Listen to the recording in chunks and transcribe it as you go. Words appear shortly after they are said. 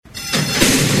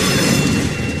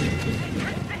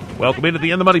Welcome into the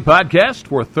In the Money podcast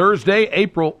for Thursday,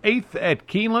 April 8th at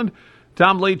Keeneland.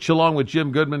 Tom Leach, along with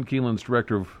Jim Goodman, Keeneland's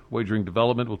Director of Wagering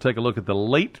Development, will take a look at the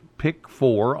late pick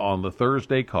four on the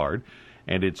Thursday card.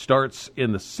 And it starts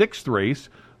in the sixth race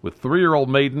with 3-year-old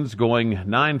maidens going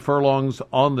 9 furlongs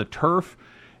on the turf.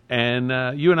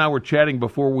 And you and I were chatting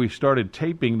before we started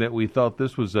taping that we thought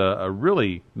this was a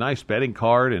really nice betting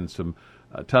card and some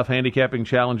tough handicapping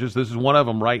challenges. This is one of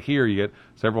them right here. You get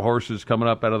several horses coming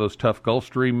up out of those tough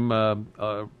Gulfstream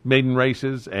maiden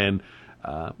races, and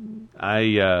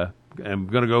I am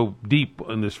going to go deep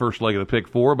in this first leg of the pick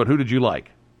four. But who did you like?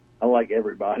 I like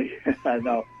everybody. I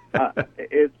know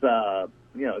it's it's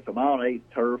a 1.8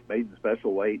 turf, maiden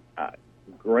special weight.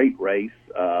 Great race,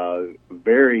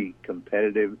 very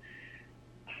competitive.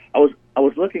 I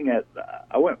was looking at.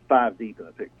 I went 5 deep in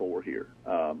the pick four here,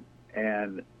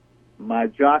 and my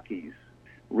jockeys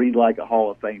read like a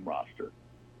Hall of Fame roster.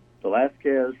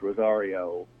 Velasquez,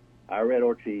 Rosario, Irad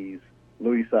Ortiz,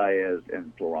 Luis Saez,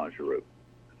 and Florent Geroux.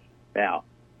 Now,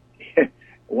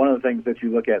 one of the things that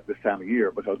you look at this time of year,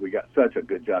 because we got such a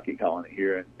good jockey calling it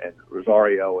here, and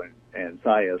Rosario and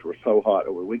Saez were so hot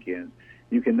over the weekend,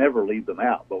 you can never leave them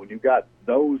out. But when you've got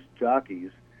those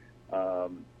jockeys,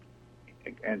 and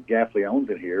Gaffleon's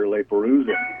in here, Le Peroux's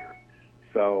in here,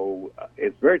 so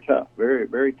it's very tough, very,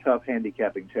 very tough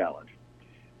handicapping challenge.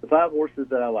 The 5 horses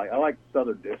that I like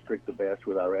Southern District the best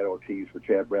with Irad Ortiz for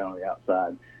Chad Brown on the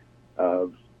outside.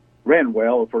 Ran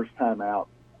well the first time out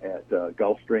at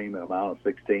Gulfstream in a mile and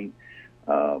 16.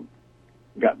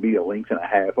 Got beat a length and a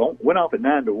half. Went off at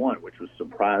 9-1, which was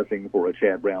surprising for a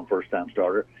Chad Brown first-time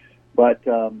starter. But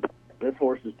this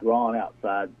horse is drawn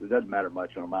outside. It doesn't matter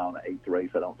much on a mile and an eighth race,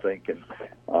 I don't think, and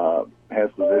has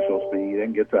positional speed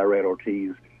and gets Irad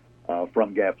Ortiz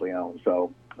from Gaffleon.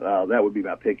 So that would be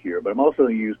my pick here. But I'm also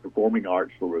going to use Performing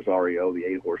Arts for Rosario, the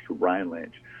 8-horse for Brian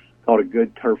Lynch. Caught a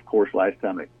good turf course last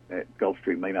time at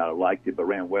Gulfstream. May not have liked it, but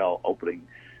ran well opening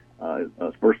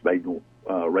his first maiden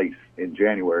race in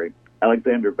January.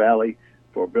 Alexander Valley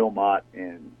for Bill Mott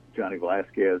and Johnny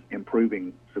Velasquez,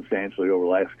 improving substantially over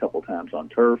the last couple times on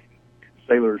turf.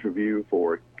 Sailor's Review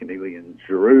for Canelian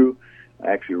Geroux.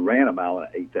 Actually ran a mile and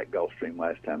an eighth at Gulfstream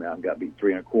last time out and got beat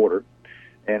 3 1/4.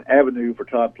 And Avenue for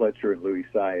Todd Pletcher and Luis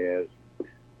Saez.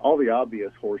 All the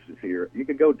obvious horses here. You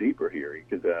could go deeper here. You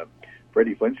could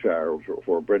Freddie Flintshire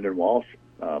for Brendan Walsh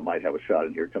might have a shot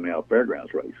in here coming out of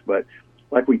Fairgrounds race. But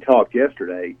like we talked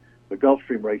yesterday, the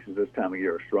Gulfstream races this time of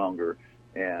year are stronger,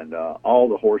 and all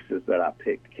the horses that I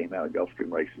picked came out of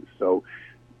Gulfstream races. So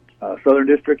Southern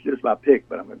District is my pick,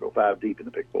 but I'm going to go 5 deep in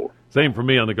the pick four. Same for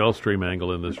me on the Gulfstream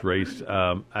angle in this race.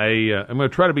 I'm going to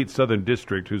try to beat Southern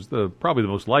District, who's probably the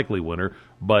most likely winner,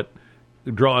 but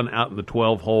drawn out in the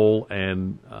 12 hole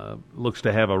and looks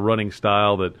to have a running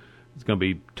style that is going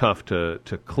to be tough to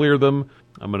clear them.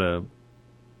 I'm going to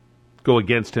go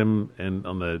against him and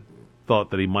on the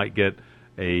thought that he might get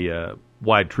a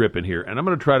wide trip in here. And I'm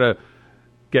going to try to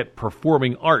get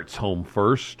Performing Arts home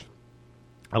first.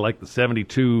 I like the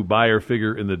 72 buyer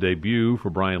figure in the debut for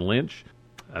Brian Lynch.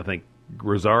 I think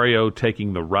Rosario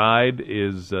taking the ride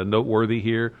is noteworthy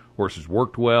here. Horses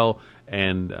worked well,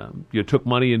 and you took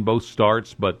money in both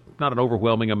starts, but not an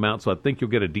overwhelming amount, so I think you'll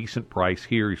get a decent price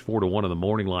here. He's 4-1 in the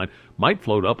morning line. Might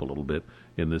float up a little bit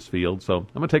in this field, so I'm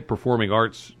going to take Performing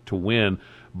Arts to win,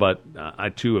 but I,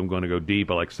 too, am going to go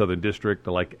deep. I like Southern District.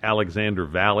 I like Alexander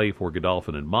Valley for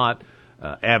Godolphin and Mott,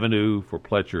 Avenue for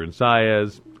Pletcher and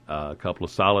Saez. A couple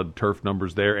of solid turf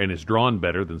numbers there, and is drawn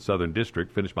better than Southern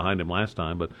District. Finished behind him last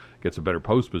time, but gets a better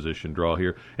post position draw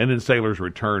here. And then Sailor's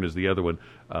Return is the other one.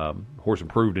 Horse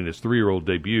improved in his 3-year-old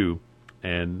debut,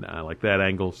 and I like that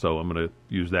angle, so I'm going to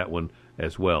use that one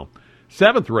as well.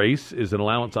 7th race is an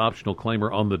allowance optional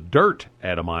claimer on the dirt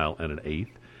at a mile and an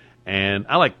eighth. And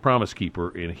I like Promise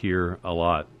Keeper in here a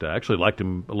lot. I actually liked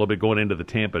him a little bit going into the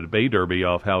Tampa Bay Derby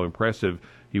off how impressive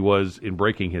he was in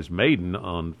breaking his maiden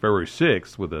on February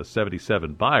 6th with a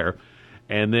 77 buyer.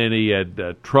 And then he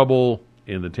had trouble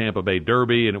in the Tampa Bay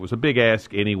Derby, and it was a big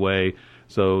ask anyway.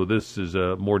 So this is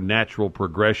a more natural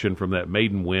progression from that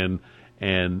maiden win.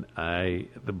 And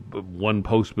the one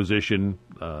post position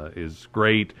is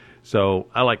great. So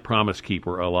I like Promise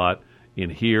Keeper a lot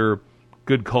in here.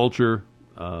 Good culture.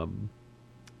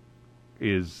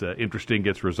 Is interesting,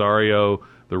 gets Rosario.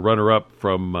 The runner-up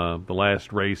from the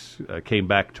last race came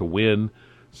back to win,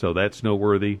 so that's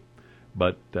noteworthy.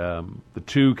 But the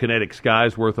 2 Kinetic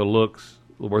Skies worth a look.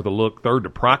 Third to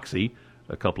Proxy,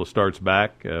 a couple of starts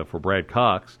back for Brad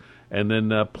Cox. And then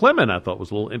Plemon, I thought, was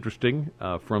a little interesting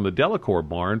from the Delacour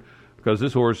barn because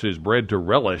this horse is bred to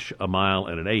relish a mile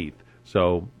and an eighth.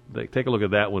 So take a look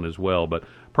at that one as well. But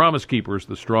Promise Keeper is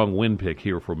the strong win pick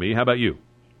here for me. How about you?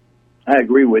 I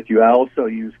agree with you. I also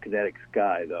use Kinetic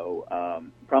Sky, though.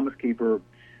 Promise Keeper,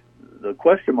 the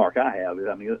question mark I have is,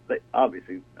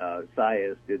 obviously,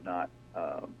 Saez did not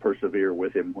persevere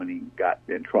with him when he got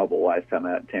in trouble last time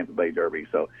out at Tampa Bay Derby,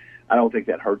 so I don't think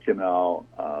that hurts him at all.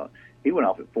 He went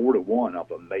off at 4-1 off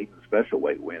a maiden special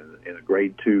weight win in a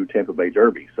Grade 2 Tampa Bay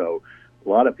Derby, so a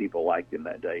lot of people liked him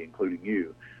that day, including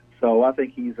you. So I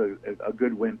think he's a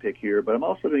good win pick here, but I'm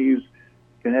also going to use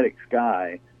Kinetic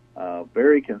Sky.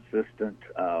 Very consistent.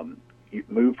 He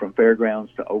moved from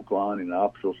Fairgrounds to Oaklawn in the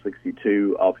Optional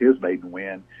 62 off his maiden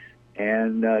win,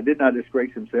 and did not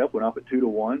disgrace himself. Went off at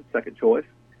 2-1, second choice,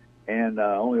 and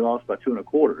only lost by 2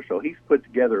 1/4. So he's put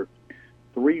together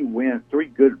three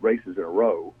good races in a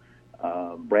row.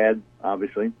 Brad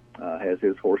obviously has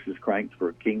his horses cranked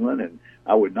for Keeneland, and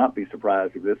I would not be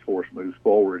surprised if this horse moves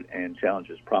forward and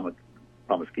challenges Promise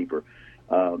Keeper.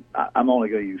 I'm only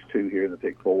going to use 2 here in the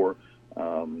pick 4.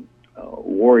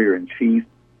 Warrior in Chief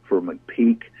for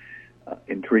McPeak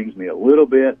intrigues me a little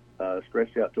bit.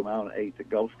 Stretched out to a 1:08 at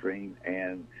Gulfstream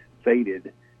and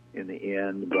faded in the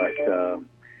end, but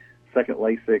second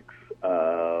Lasix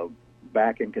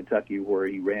back in Kentucky where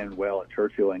he ran well at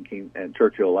Churchill and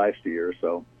Churchill last year.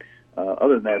 So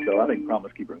other than that, though, I think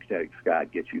Promise Keeper and Kinetic Sky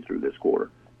gets you through this quarter.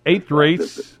 8th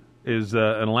race is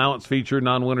an allowance feature,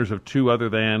 non-winners of 2 other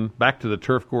than, back to the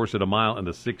turf course at a mile and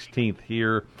the 16th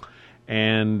here.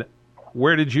 And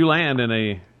where did you land in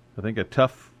I think a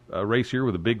tough race here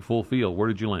with a big full field? Where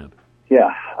did you land?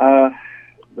 Yeah,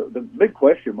 the big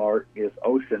question mark is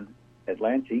Ocean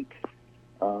Atlantique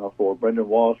for Brendan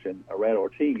Walsh and Arad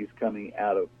Ortiz coming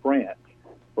out of France.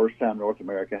 First time North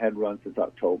America, hadn't run since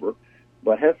October,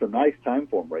 but has some nice time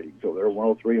form ratings. So they're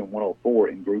 103 and 104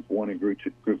 in Group 1 and Group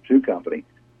 2 company.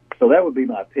 So that would be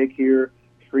my pick here.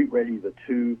 Street Ready, the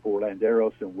 2 for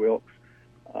Landeros and Wilkes.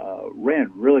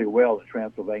 Ran really well in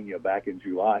Transylvania back in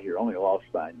July here, only lost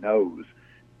by nose,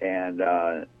 and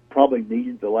probably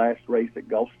needed the last race at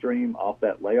Gulfstream off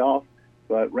that layoff,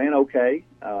 but ran okay.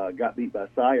 Got beat by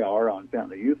Sayar on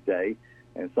Fountain of Youth Day,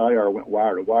 and Sayar went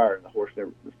wire to wire, and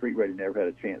the Street Ready never had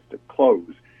a chance to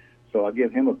close. So I'll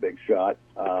give him a big shot.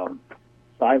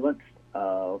 Silenced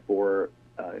for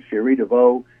Cherie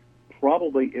DeVoe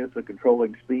probably is the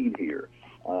controlling speed here.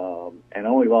 And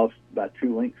only lost by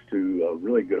 2 lengths to a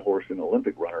really good horse and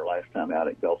Olympic runner last time out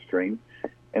at Gulfstream.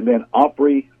 And then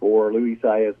Opry for Louis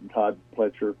Saez and Todd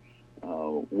Pletcher,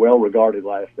 well regarded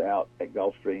last out at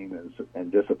Gulfstream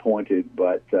and disappointed,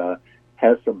 but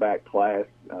has some back class.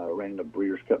 Ran the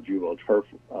Breeders' Cup Juvenile Turf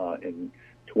in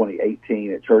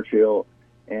 2018 at Churchill,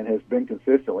 and has been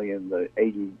consistently in the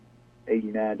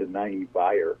 89 to 90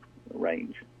 buyer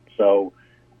range. So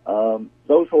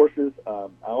those horses, I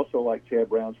also like Chad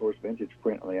Brown's horse, Vintage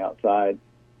Print, on the outside,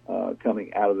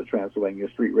 coming out of the Transylvania.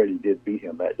 Street Ready did beat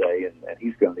him that day, and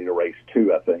he's going to need a race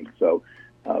too, I think. So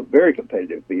very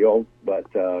competitive field,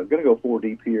 but going to go 4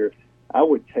 deep here. I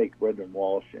would take Brendan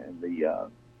Walsh and the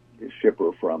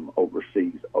shipper from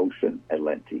overseas, Ocean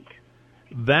Atlantique.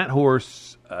 That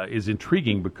horse is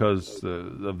intriguing because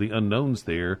of the unknowns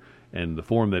there and the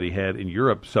form that he had in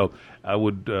Europe. So I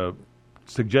would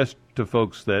suggest to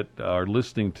folks that are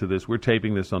listening to this, we're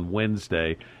taping this on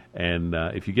Wednesday, and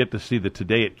if you get to see the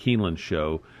Today at Keeneland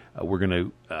show, we're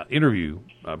going to interview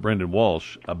Brendan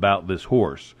Walsh about this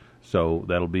horse. So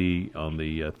that'll be on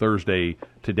the Thursday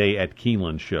Today at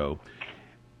Keeneland show.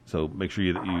 So make sure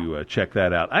you check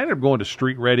that out. I ended up going to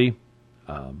Street Ready.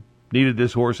 Needed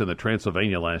this horse in the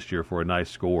Transylvania last year for a nice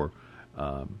score.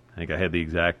 I think I had the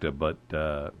exacta, but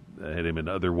I had him in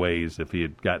other ways. If he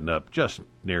had gotten up, just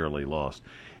narrowly lost.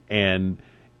 And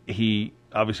he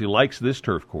obviously likes this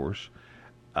turf course.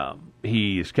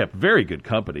 He has kept very good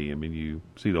company. I mean, you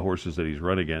see the horses that he's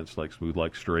run against, like Smooth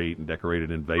Like Straight and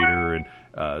Decorated Invader, and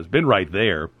has been right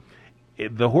there.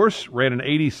 The horse ran an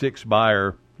 86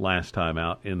 buyer last time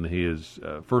out in his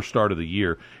first start of the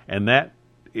year, and that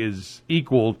is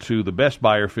equal to the best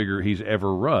buyer figure he's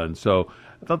ever run. So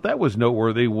I thought that was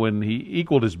noteworthy when he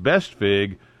equaled his best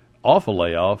fig off a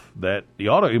layoff, that he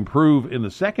ought to improve in the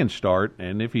second start,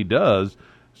 and if he does,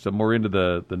 somewhere into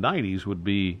the 90s would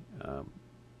be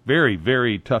very,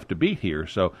 very tough to beat here.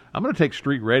 So I'm going to take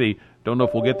Street Ready. Don't know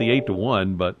if we'll get the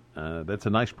 8-1, but that's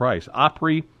a nice price.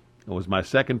 Opry was my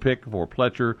second pick for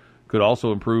Pletcher. Could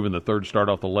also improve in the third start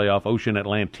off the layoff. Ocean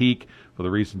Atlantique, for the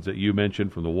reasons that you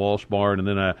mentioned from the Walsh barn. And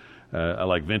then I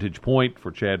like Vintage Point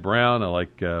for Chad Brown. I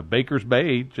like Baker's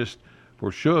Bay just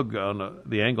for Shug on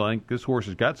the angle. I think this horse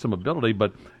has got some ability,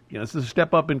 but this is a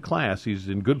step up in class. He's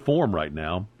in good form right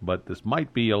now, but this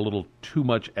might be a little too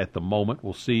much at the moment.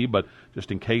 We'll see, but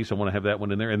just in case, I want to have that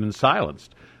one in there. And then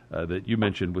Silenced, that you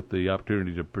mentioned with the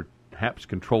opportunity to perhaps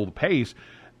control the pace.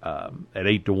 at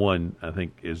 8-1, I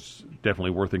think is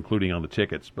definitely worth including on the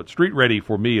tickets. But Street Ready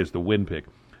for me is the win pick.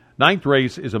 Ninth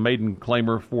race is a maiden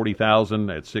claimer, 40,000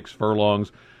 at 6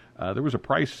 furlongs. There was a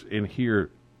price in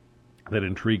here that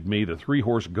intrigued me. The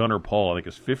 3-horse Gunner Paul, I think,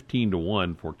 is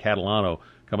 15-1 for Catalano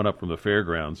coming up from the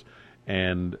fairgrounds.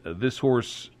 And this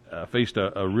horse faced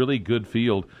a really good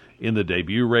field in the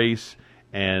debut race,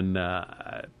 and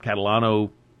Catalano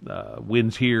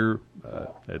wins here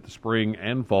at the spring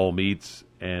and fall meets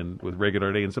and with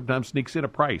regularity, and sometimes sneaks in a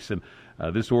price. And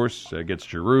this horse gets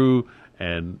Giroux,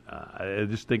 and I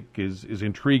just think is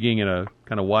intriguing in a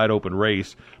kind of wide open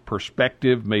race.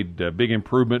 Perspective made a big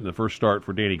improvement in the first start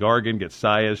for Danny Gargan. Gets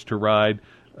Saez to ride.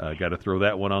 Got to throw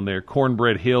that one on there.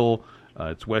 Cornbread Hill.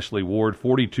 It's Wesley Ward,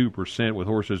 42% with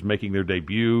horses making their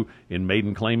debut in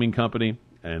Maiden Claiming Company,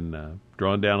 and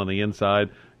drawn down on the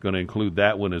inside. Going to include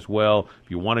that one as well.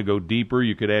 If you want to go deeper,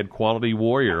 you could add Quality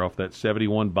Warrior off that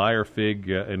 71 Buyer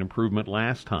Fig, an improvement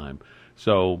last time.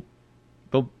 So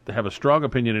they'll have a strong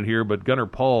opinion in here, but Gunner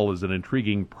Paul is an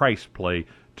intriguing price play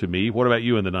to me. What about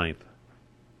you in the ninth?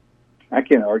 I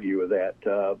can't argue with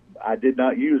that. I did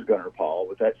not use Gunner Paul,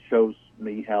 but that shows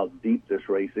me how deep this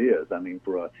race is. I mean,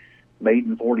 for a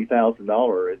maiden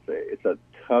 $40,000, it's a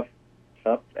tough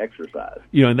exercise.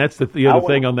 You know, and that's the other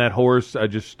thing on that horse. I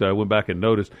just went back and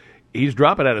noticed he's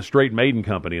dropping out of straight maiden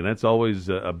company, and that's always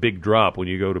a big drop when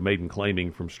you go to maiden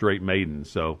claiming from straight maiden.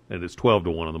 So, and it's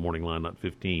 12-1 on the morning line, not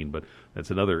 15. But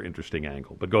that's another interesting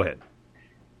angle. But go ahead.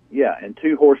 Yeah, and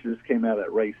 2 horses came out of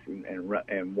that race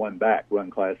and won back,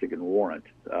 Run Classic and Warrant.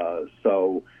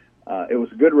 So it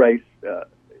was a good race.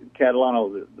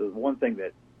 Catalano, the one thing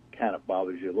that kind of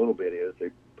bothers you a little bit is they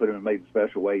put him in maiden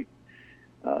special weight.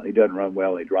 He doesn't run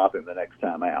well, and they drop him the next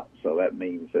time out. So that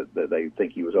means that they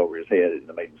think he was over his head in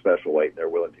the maiden special weight, and they're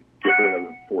willing to get rid of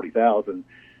him 40,000,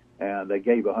 and they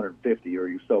gave 150, or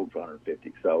you sold for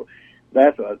 150. So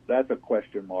that's a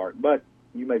question mark. But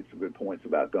you made some good points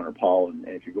about Gunner Paul, and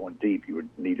if you're going deep, you would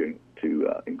need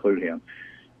to include him.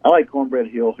 I like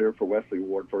Cornbread Hill here for Wesley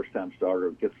Ward, first-time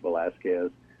starter, gets Velasquez.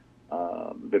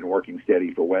 Been working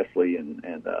steady for Wesley, and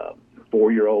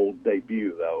 4-year-old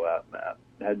debut, though.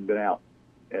 Hadn't been out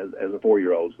as a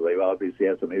 4-year-old, so they've obviously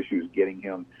had some issues getting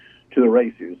him to the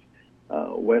races.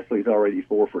 Wesley's already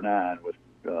 4 for 9 with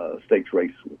stakes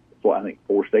race, I think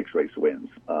 4 stakes race wins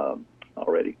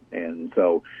already, and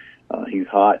so he's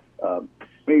hot.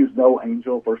 He's No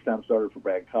Angel, first-time starter for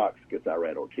Brad Cox, gets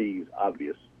Irad Ortiz,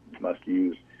 obvious must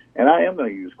use. And I am going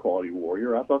to use Quality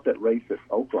Warrior. I thought that race at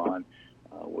Oakron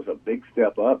was a big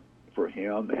step up for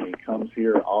him, and he comes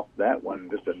here off that one,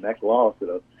 just a neck loss at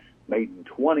a maiden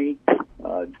 20.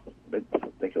 I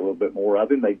think a little bit more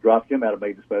of him. They dropped him out of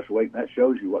maiden special weight, and that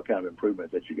shows you what kind of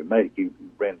improvement that you can make. He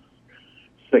ran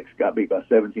 6, got beat by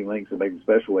 17 lengths in maiden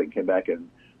special weight, and came back and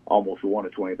almost won a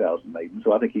 20,000 maiden.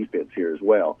 So I think he fits here as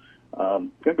well.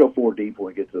 Going to go 4 deep when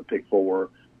we get to the pick 4.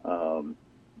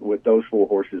 With those 4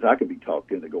 horses, I could be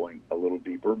talked into going a little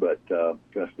deeper, but going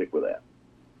to stick with that.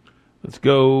 Let's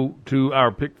go to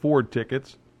our pick 4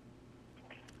 tickets.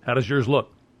 How does yours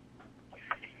look?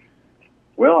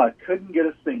 Well, I couldn't get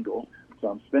a single, so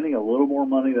I'm spending a little more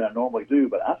money than I normally do,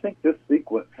 but I think this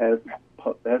sequence has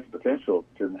potential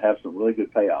to have some really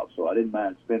good payoffs, so I didn't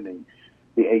mind spending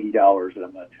the $80 that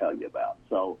I'm going to tell you about.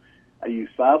 So I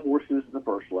used 5 horses in the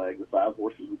first leg, the 5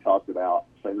 horses we talked about,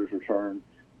 Sailor's Return,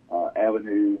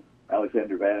 Avenue,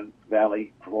 Alexander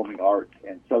Valley, Performing Arts,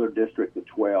 and Southern District at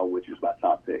 12, which is my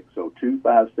top pick. So 2,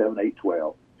 5, 7, 8,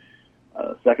 12.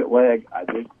 Second leg, I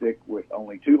did stick with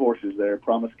only 2 horses there,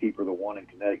 Promise Keeper, the 1, and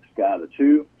Kinetic Sky, the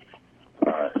 2.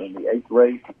 In the 8th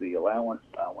race, the allowance,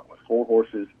 I went with 4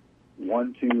 horses,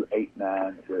 1, 2, 8,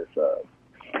 9, with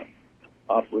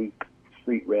Osprey,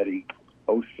 Street Ready,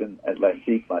 Ocean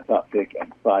Atlantique, my top pick,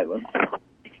 and Silence.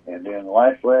 And then the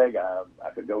last leg, I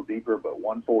could go deeper, but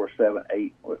 1, 4, 7,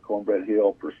 8 with Cornbread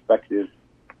Hill, Perspective,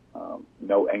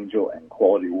 No Angel, and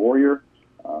Quality Warrior.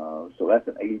 So that's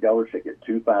an $80 ticket,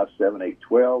 2, 5, 7, 8,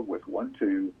 12 with 1,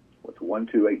 2, with 1,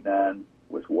 2, 8, 9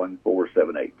 with 1, 4,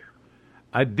 7, 8.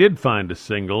 I did find a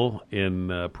single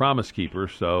in Promise Keeper,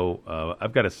 so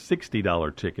I've got a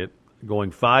 $60 ticket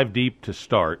going 5 deep to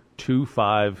start, 2,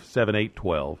 5, 7, 8,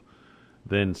 12.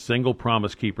 Then single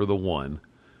Promise Keeper, the 1.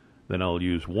 Then I'll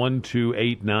use 1, 2,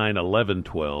 8, 9, 11,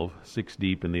 12, 6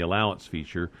 deep in the allowance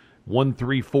feature, 1,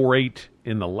 3, 4, 8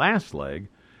 in the last leg,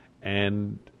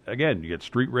 and again, you get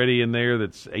Street Ready in there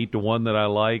that's 8-1 that I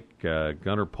like,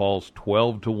 Gunner Paul's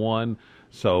 12-1,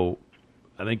 so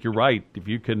I think you're right. If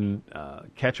you can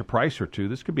catch a price or two,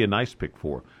 this could be a nice pick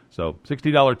 4. So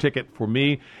 $60 ticket for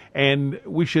me. And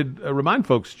we should remind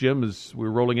folks, Jim, as we're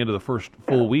rolling into the first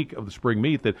full week of the spring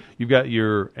meet, that you've got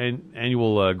your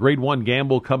annual Grade 1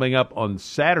 Gamble coming up on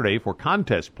Saturday for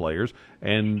contest players.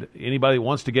 And anybody that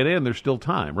wants to get in, there's still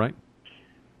time, right?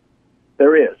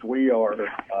 There is. We are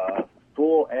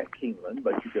full at Keeneland,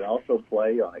 but you can also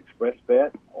play on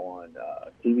ExpressBet, on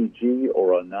TVG,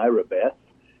 or on NairaBet.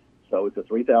 So it's a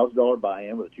 $3,000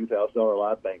 buy-in with a $2,000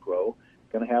 live bankroll.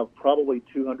 Going to have probably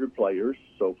 200 players.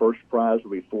 So first prize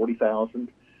will be $40,000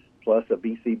 plus a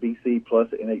BCBC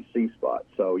plus an NHC spot.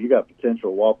 So you got potential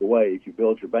to walk away if you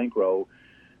build your bankroll.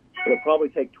 It'll probably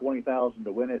take $20,000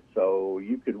 to win it, so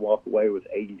you could walk away with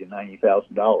 $80,000 to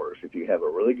 $90,000 if you have a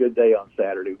really good day on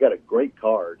Saturday. We've got a great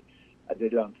card. I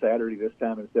did it on Saturday this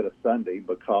time instead of Sunday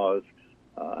because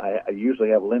I usually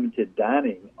have limited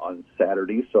dining on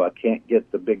Saturday, so I can't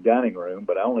get the big dining room,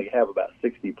 but I only have about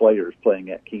 60 players playing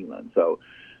at Keeneland. So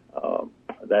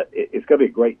it's going to be a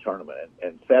great tournament.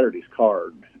 And Saturday's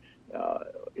card,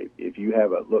 if you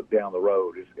have a look down the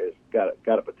road, it's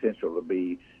got a potential to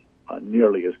be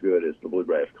nearly as good as the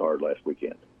Bluegrass card last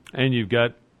weekend. And you've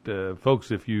got,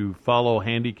 folks, if you follow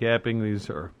handicapping, these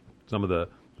are some of the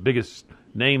biggest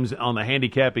names on the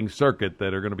handicapping circuit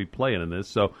that are going to be playing in this.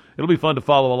 So it'll be fun to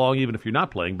follow along even if you're not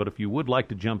playing. But if you would like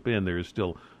to jump in, there is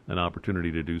still an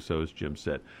opportunity to do so, as Jim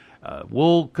said.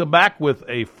 We'll come back with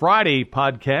a Friday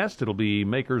podcast. It'll be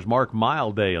Maker's Mark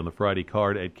Mile Day on the Friday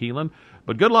card at Keeneland.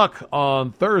 But good luck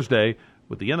on Thursday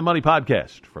with the In the Money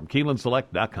podcast from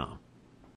KeenelandSelect.com.